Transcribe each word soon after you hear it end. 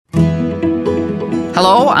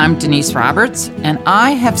Hello, I'm Denise Roberts, and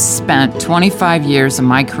I have spent 25 years of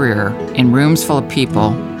my career in rooms full of people,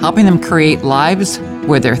 helping them create lives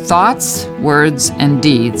where their thoughts, words, and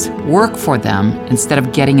deeds work for them instead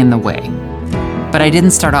of getting in the way. But I didn't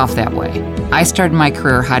start off that way. I started my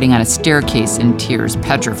career hiding on a staircase in tears,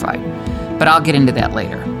 petrified. But I'll get into that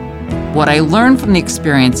later. What I learned from the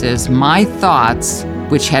experience is my thoughts,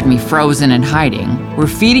 which had me frozen and hiding, were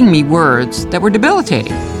feeding me words that were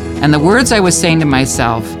debilitating. And the words I was saying to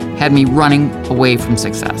myself had me running away from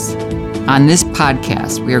success. On this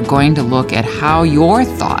podcast, we are going to look at how your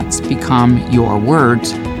thoughts become your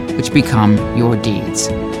words, which become your deeds.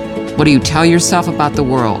 What do you tell yourself about the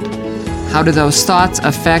world? How do those thoughts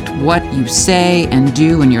affect what you say and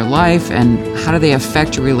do in your life, and how do they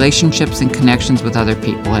affect your relationships and connections with other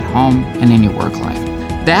people at home and in your work life?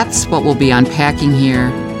 That's what we'll be unpacking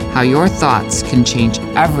here, how your thoughts can change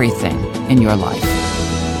everything in your life.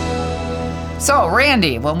 So,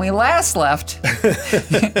 Randy, when we last left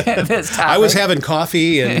this topic, I was having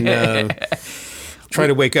coffee and trying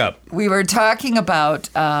to wake up. We were talking about,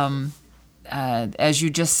 as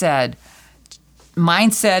you just said,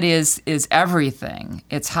 mindset is everything.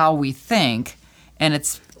 It's how we think. And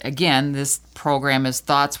it's, again, this program is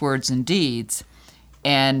thoughts, words, and deeds.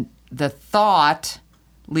 And the thought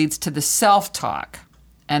leads to the self-talk.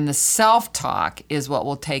 And the self-talk is what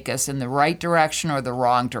will take us in the right direction or the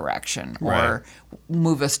wrong direction, or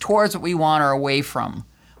move us towards what we want or away from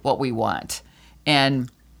what we want. And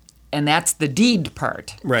that's the deed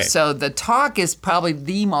part. Right. So the talk is probably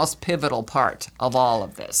the most pivotal part of all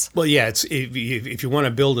of this. Well, yeah, it's if you want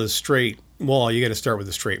to build a straight wall, you got to start with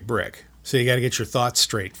a straight brick. So you got to get your thoughts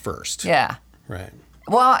straight first. Yeah. Right.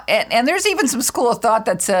 Well, and there's even some school of thought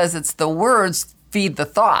that says it's the words feed the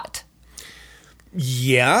thought.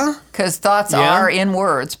 Yeah. Because thoughts are in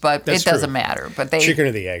words, but That's it doesn't true. matter. But they Chicken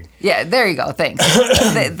or the egg. Yeah, there you go. Thanks.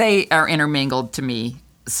 they are intermingled to me.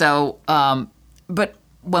 So, but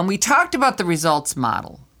when we talked about the results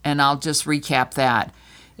model, and I'll just recap that,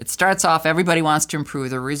 it starts off, everybody wants to improve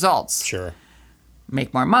their results. Sure.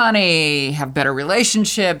 Make more money, have better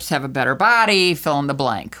relationships, have a better body, fill in the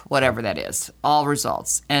blank, whatever that is, all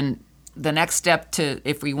results. And the next step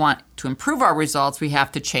if we want to improve our results, we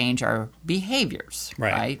have to change our behaviors,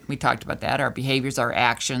 right? We talked about that. Our behaviors are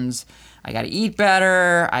actions. I got to eat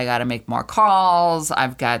better. I got to make more calls.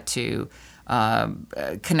 I've got to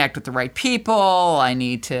connect with the right people. I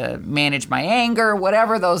need to manage my anger,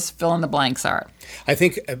 whatever those fill in the blanks are. I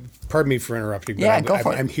think, pardon me for interrupting, but go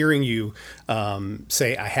for it. I'm hearing you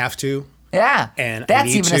say, I have to. Yeah. And that's I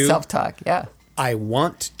need even to. a self-talk. Yeah. I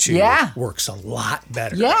want to works a lot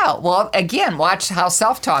better. Yeah. Well, again, watch how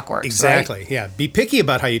self-talk works. Exactly. Right? Yeah. Be picky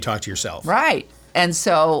about how you talk to yourself. Right. And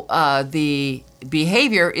so the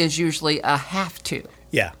behavior is usually a have to.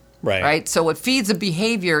 Yeah. Right. Right. So what feeds a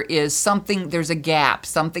behavior is something, there's a gap.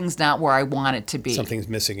 Something's not where I want it to be. Something's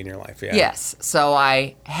missing in your life. Yeah. Yes. So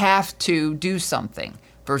I have to do something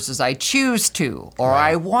versus I choose to or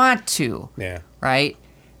I want to. Yeah. Right.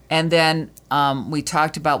 And then we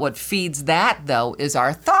talked about what feeds that, though, is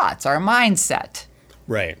our thoughts, our mindset.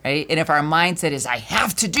 Right. Right. And if our mindset is, I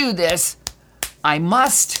have to do this, I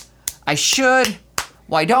must, I should,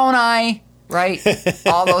 why don't I? Right?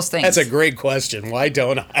 All those things. That's a great question. Why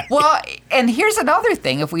don't I? Well, and here's another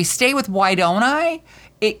thing. If we stay with why don't I,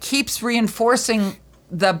 it keeps reinforcing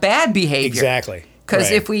the bad behavior. Exactly. Because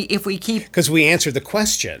right. if we keep... Because we answered the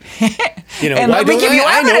question. And why let me give you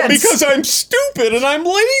evidence. Because I'm stupid and I'm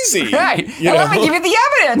lazy. Right. Let me give you the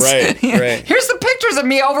evidence. Right. Here's the pictures of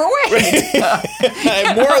me overweight. I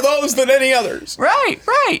have more of those than any others.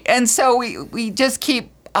 Right. And so we just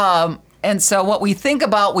keep... and so what we think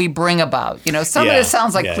about, we bring about. Some of this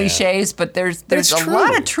sounds like cliches, but there's a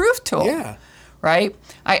lot of truth to it. Yeah. Right?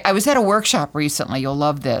 I was at a workshop recently. You'll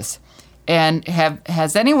love this. And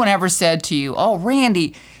has anyone ever said to you, oh,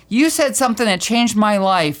 Randy, you said something that changed my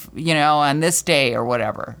life, on this day or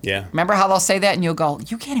whatever? Yeah. Remember how they'll say that? And you'll go,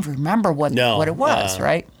 you can't even remember what it was,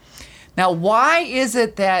 right? Now, why is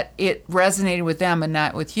it that it resonated with them and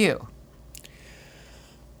not with you?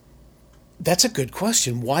 That's a good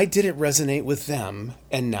question. Why did it resonate with them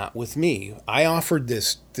and not with me? I offered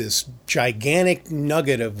this gigantic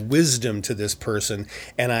nugget of wisdom to this person,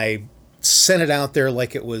 and I sent it out there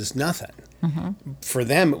like it was nothing. Mm-hmm. For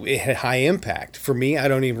them, it had high impact. For me, I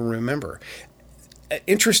don't even remember.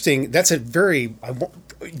 Interesting. That's a very... do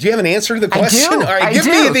you have an answer to the question? I do. All right, give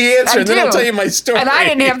me the answer, and then I'll tell you my story. And I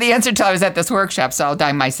didn't have the answer until I was at this workshop, so I'll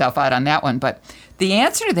dime myself out on that one. But the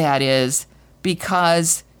answer to that is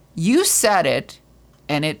because you said it,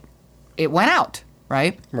 and it went out,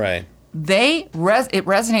 right? Right. it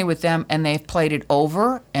resonated with them, and they've played it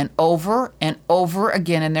over and over and over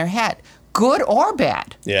again in their head, good or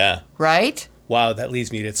bad. Yeah. Right? Wow, that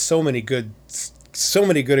leads me to so many good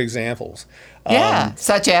examples. Yeah,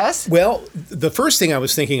 such as? Well, the first thing I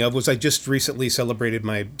was thinking of was I just recently celebrated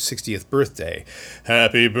my 60th birthday.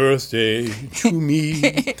 Happy birthday to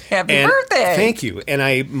me. Happy birthday. Thank you.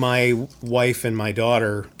 And my wife and my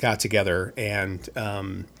daughter got together and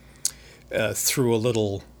threw a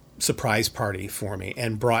little surprise party for me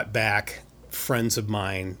and brought back friends of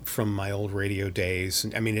mine from my old radio days.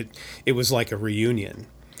 I mean, it was like a reunion.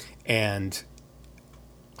 And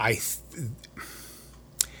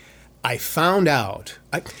I found out,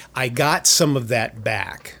 I got some of that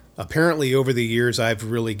back. Apparently, over the years, I've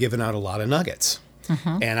really given out a lot of nuggets.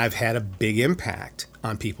 Mm-hmm. And I've had a big impact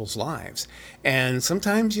on people's lives. And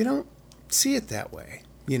sometimes you don't see it that way.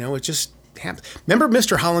 You know, it just happens. Remember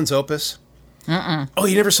Mr. Holland's Opus? Mm-mm. Oh,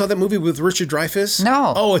 you never saw that movie with Richard Dreyfuss?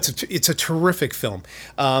 No. Oh, it's a terrific film.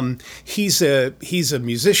 He's a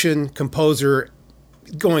musician, composer,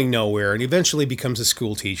 going nowhere, and eventually becomes a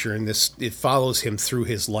school teacher, and it follows him through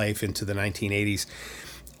his life into the 1980s.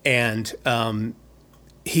 And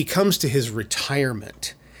he comes to his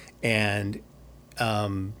retirement, and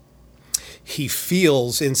he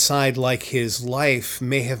feels inside like his life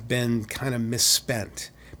may have been kind of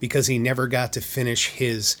misspent because he never got to finish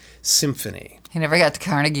his symphony. He never got to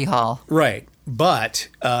Carnegie Hall. Right. But,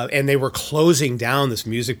 and they were closing down this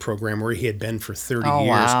music program where he had been for 30 years.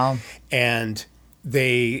 Wow. And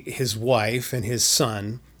his wife and his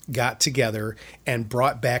son got together and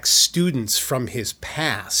brought back students from his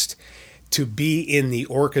past to be in the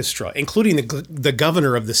orchestra, including the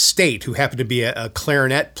governor of the state, who happened to be a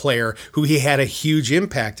clarinet player who he had a huge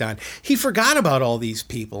impact on. He forgot about all these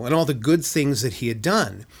people and all the good things that he had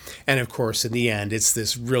done. And of course, in the end, it's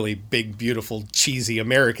this really big, beautiful, cheesy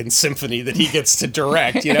American symphony that he gets to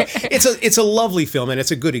direct. You know, it's a lovely film, and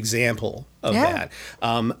it's a good example of that.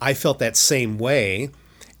 I felt that same way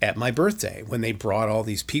at my birthday when they brought all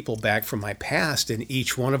these people back from my past, and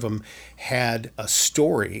each one of them had a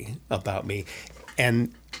story about me.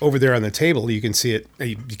 And over there on the table, you can see it.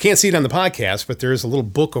 You can't see it on the podcast, but there is a little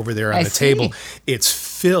book over there on the table. It's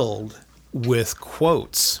filled with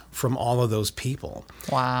quotes from all of those people.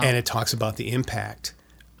 Wow. And it talks about the impact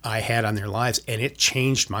I had on their lives, and it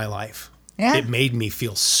changed my life. Yeah. It made me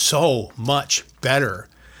feel so much better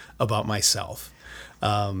about myself.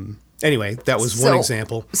 Anyway, that was one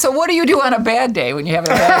example. So what do you do on a bad day when you have a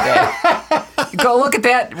bad day? You go look at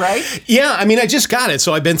that, right? Yeah, I mean, I just got it,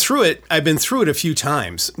 so I've been through it. I've been through it a few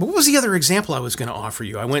times. What was the other example I was going to offer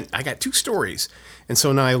you? I got two stories, and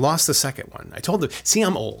so now I lost the second one. I told them, see,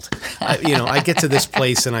 I'm old. I get to this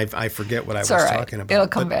place and I forget what I was talking about. It'll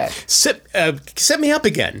come back. Set me up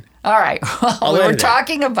again. All right. Well, we were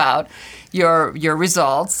talking about your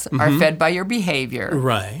results are fed by your behavior.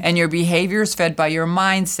 Right. And your behavior is fed by your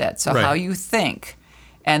mindset, so how you think.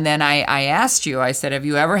 And then I asked you, I said, have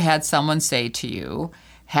you ever had someone say to you,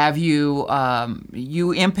 have you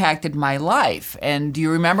impacted my life? And do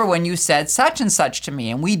you remember when you said such and such to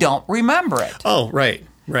me? And we don't remember it. Oh, right,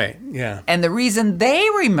 yeah. And the reason they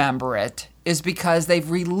remember it is because they've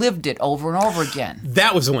relived it over and over again.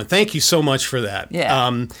 That was the one. Thank you so much for that.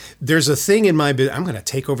 Yeah. There's a thing in my business. I'm going to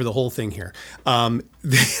take over the whole thing here.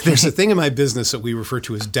 There's a thing in my business that we refer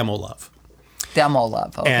to as demo love. Demo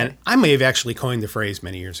love. Okay. And I may have actually coined the phrase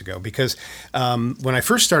many years ago because when I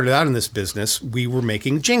first started out in this business, we were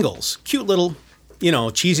making jingles, cute little,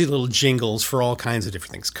 cheesy little jingles for all kinds of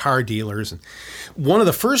different things, car dealers. And one of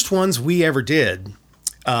the first ones we ever did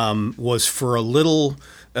was for a little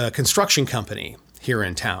construction company here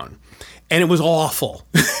in town. And it was awful.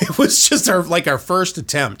 It was just our first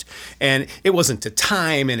attempt. And it wasn't to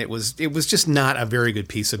time, and it was just not a very good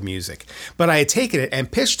piece of music. But I had taken it and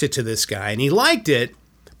pitched it to this guy, and he liked it,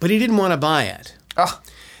 but he didn't want to buy it. Oh.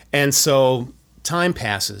 And so time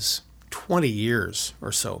passes, 20 years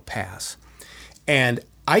or so pass, and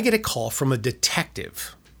I get a call from a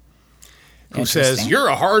detective who says, "You're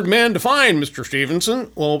a hard man to find, Mr.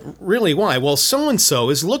 Stevenson." Well, really, why? Well, so-and-so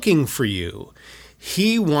is looking for you.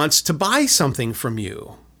 He wants to buy something from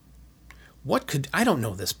you. I don't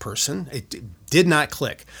know this person. It did not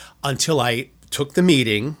click until I took the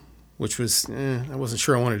meeting, which was, I wasn't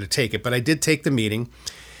sure I wanted to take it, but I did take the meeting.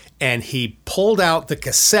 And he pulled out the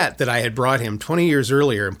cassette that I had brought him 20 years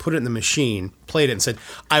earlier and put it in the machine, played it, and said,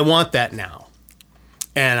 "I want that now."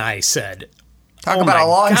 And I said, Talk about a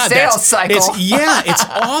long sales cycle. It's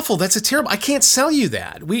awful. That's I can't sell you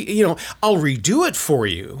that. I'll redo it for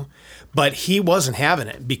you. But he wasn't having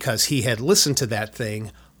it because he had listened to that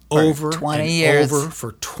thing over 20 and years. over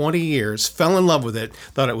for 20 years, fell in love with it,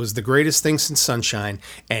 thought it was the greatest thing since Sunshine,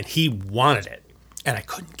 and he wanted it. And I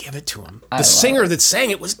couldn't give it to him. The singer that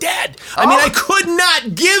sang it was dead. I mean, I could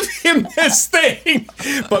not give him this thing.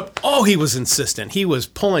 But, he was insistent. He was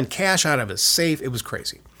pulling cash out of his safe. It was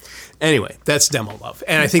crazy. Anyway, that's Demo Love.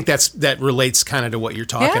 And I think that relates kind of to what you're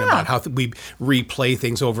talking about, how we replay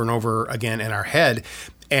things over and over again in our head,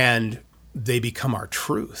 and they become our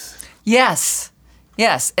truth. Yes.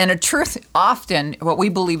 Yes. And a truth, often, what we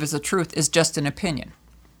believe is a truth is just an opinion.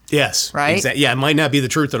 Yes. Right? Exactly. Yeah, it might not be the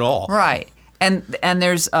truth at all. Right. And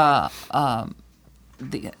there's, as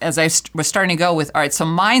I was starting to go with, all right, so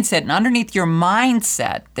mindset, and underneath your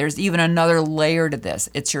mindset, there's even another layer to this.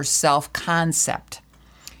 It's your self-concept.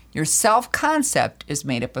 Your self-concept is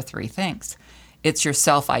made up of three things. It's your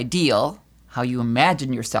self-ideal, how you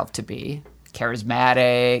imagine yourself to be,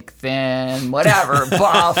 charismatic, thin, whatever,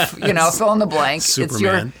 buff, fill in the blank.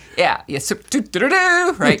 Superman.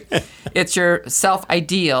 Right? It's your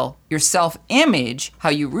self-ideal, your self-image, how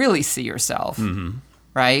you really see yourself,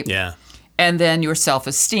 right? Yeah. And then your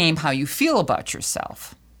self-esteem, how you feel about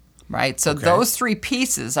yourself, right? So those three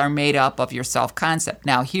pieces are made up of your self-concept.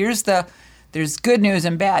 Now, there's good news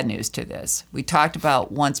and bad news to this. We talked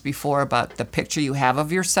about once before about the picture you have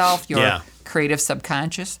of yourself, your creative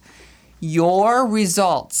subconscious. Your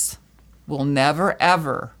results will never,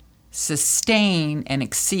 ever sustain and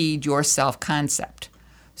exceed your self-concept.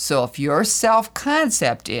 So if your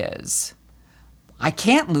self-concept is, I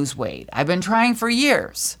can't lose weight, I've been trying for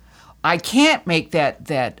years, I can't make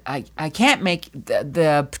I can't make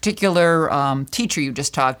the particular teacher you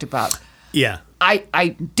just talked about. Yeah.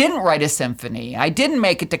 I didn't write a symphony. I didn't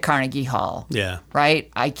make it to Carnegie Hall. Yeah.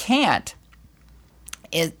 Right? I can't.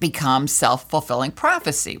 It becomes self-fulfilling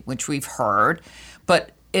prophecy, which we've heard,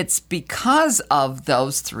 but it's because of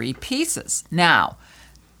those three pieces. Now,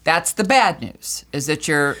 that's the bad news, is that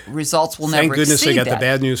your results will never exceed that. Thank goodness we got the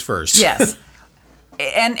bad news first. Yes.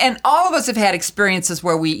 And all of us have had experiences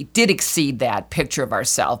where we did exceed that picture of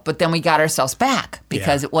ourselves, but then we got ourselves back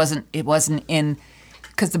because it wasn't in,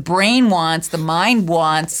 because the mind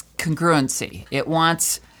wants congruency. It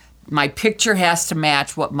wants, my picture has to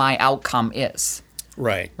match what my outcome is.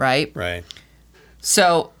 Right. Right? Right.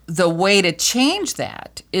 So the way to change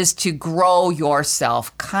that is to grow your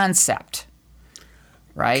self-concept.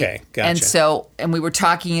 Right? Okay, gotcha. And we were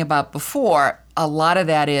talking about before, a lot of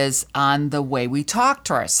that is on the way we talk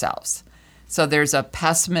to ourselves. So there's a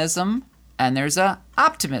pessimism and there's a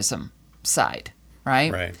optimism side,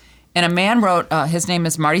 right? Right. And a man wrote, his name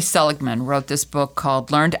is Marty Seligman, wrote this book called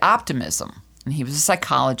Learned Optimism. And he was a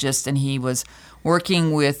psychologist, and he was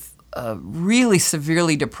working with really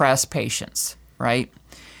severely depressed patients, right?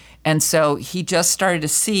 And so he just started to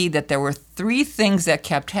see that there were three things that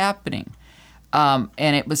kept happening. And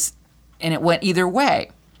it went either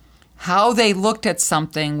way. How they looked at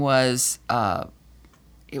something was,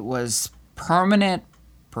 it was permanent,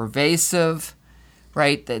 pervasive,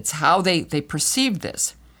 right? That's how they perceived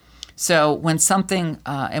this. So when something,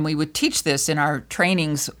 and we would teach this in our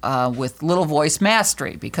trainings with little voice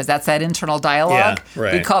mastery, because that's that internal dialogue. Yeah,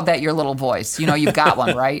 right. We called that your little voice. You've got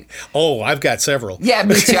one, right? Oh, I've got several. Yeah,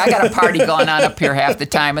 me too. I got a party going on up here half the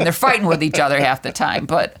time, and they're fighting with each other half the time.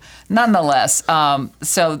 But nonetheless,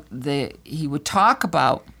 he would talk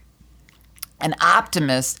about an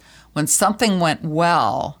optimist, when something went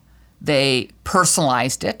well, they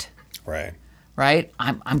personalized it. Right. Right?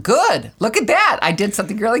 I'm good. Look at that. I did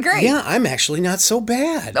something really great. Yeah, I'm actually not so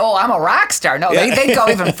bad. Oh, I'm a rock star. No, they'd go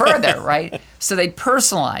even further, right? So they'd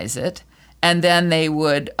personalize it, and then they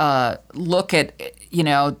would look at,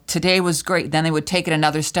 today was great. Then they would take it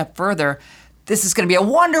another step further. This is going to be a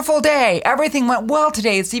wonderful day. Everything went well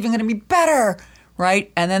today. It's even going to be better,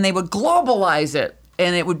 right? And then they would globalize it.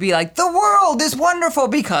 And it would be like, the world is wonderful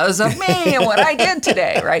because of me and what I did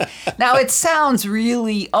today, right? Now, it sounds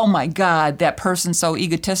really, oh my God, that person's so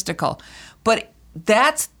egotistical. But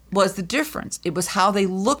that was the difference. It was how they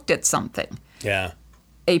looked at something. Yeah.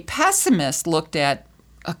 A pessimist looked at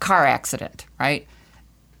a car accident, right?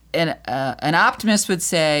 And an optimist would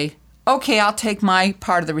say, okay, I'll take my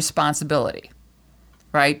part of the responsibility,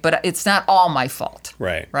 right? But it's not all my fault.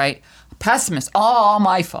 Right. Right? A pessimist, all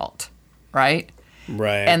my fault, right?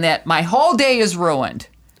 Right. And that my whole day is ruined.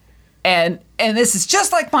 And this is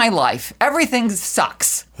just like my life. Everything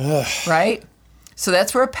sucks. Right? So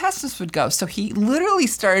that's where a pessimist would go. So he literally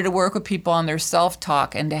started to work with people on their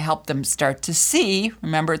self-talk and to help them start to see.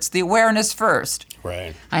 Remember, it's the awareness first.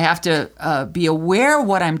 Right. I have to be aware of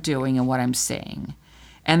what I'm doing and what I'm saying.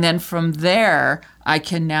 And then from there, I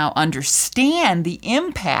can now understand the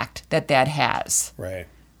impact that has. Right.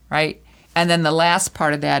 Right? And then the last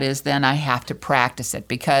part of that is then I have to practice it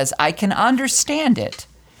because I can understand it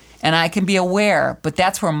and I can be aware, but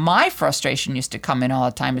that's where my frustration used to come in all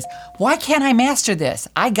the time is, why can't I master this?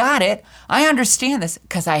 I got it. I understand this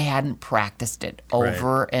because I hadn't practiced it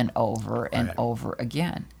over and over and over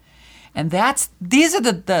again. And these are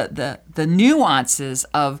the nuances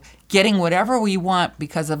of getting whatever we want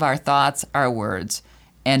because of our thoughts, our words,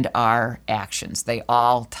 and our actions. They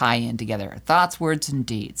all tie in together. Thoughts, words, and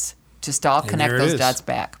deeds. Just all connect those dots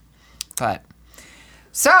back. But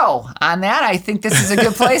so on that, I think this is a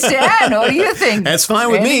good place to end. What do you think? That's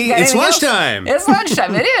fine with me. It's lunchtime. It's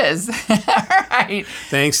lunchtime. It is. All right.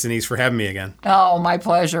 Thanks, Denise, for having me again. Oh, my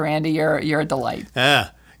pleasure, Andy. You're a delight.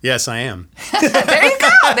 Yes, I am. There you go.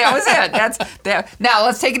 That was it. Now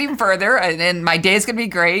let's take it even further, and my day's gonna be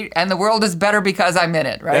great, and the world is better because I'm in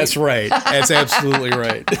it. Right? That's right. That's absolutely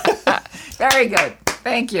right. Very good.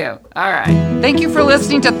 Thank you. All right. Thank you for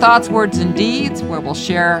listening to Thoughts, Words, and Deeds, where we'll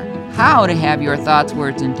share how to have your thoughts,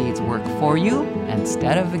 words, and deeds work for you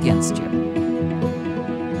instead of against you.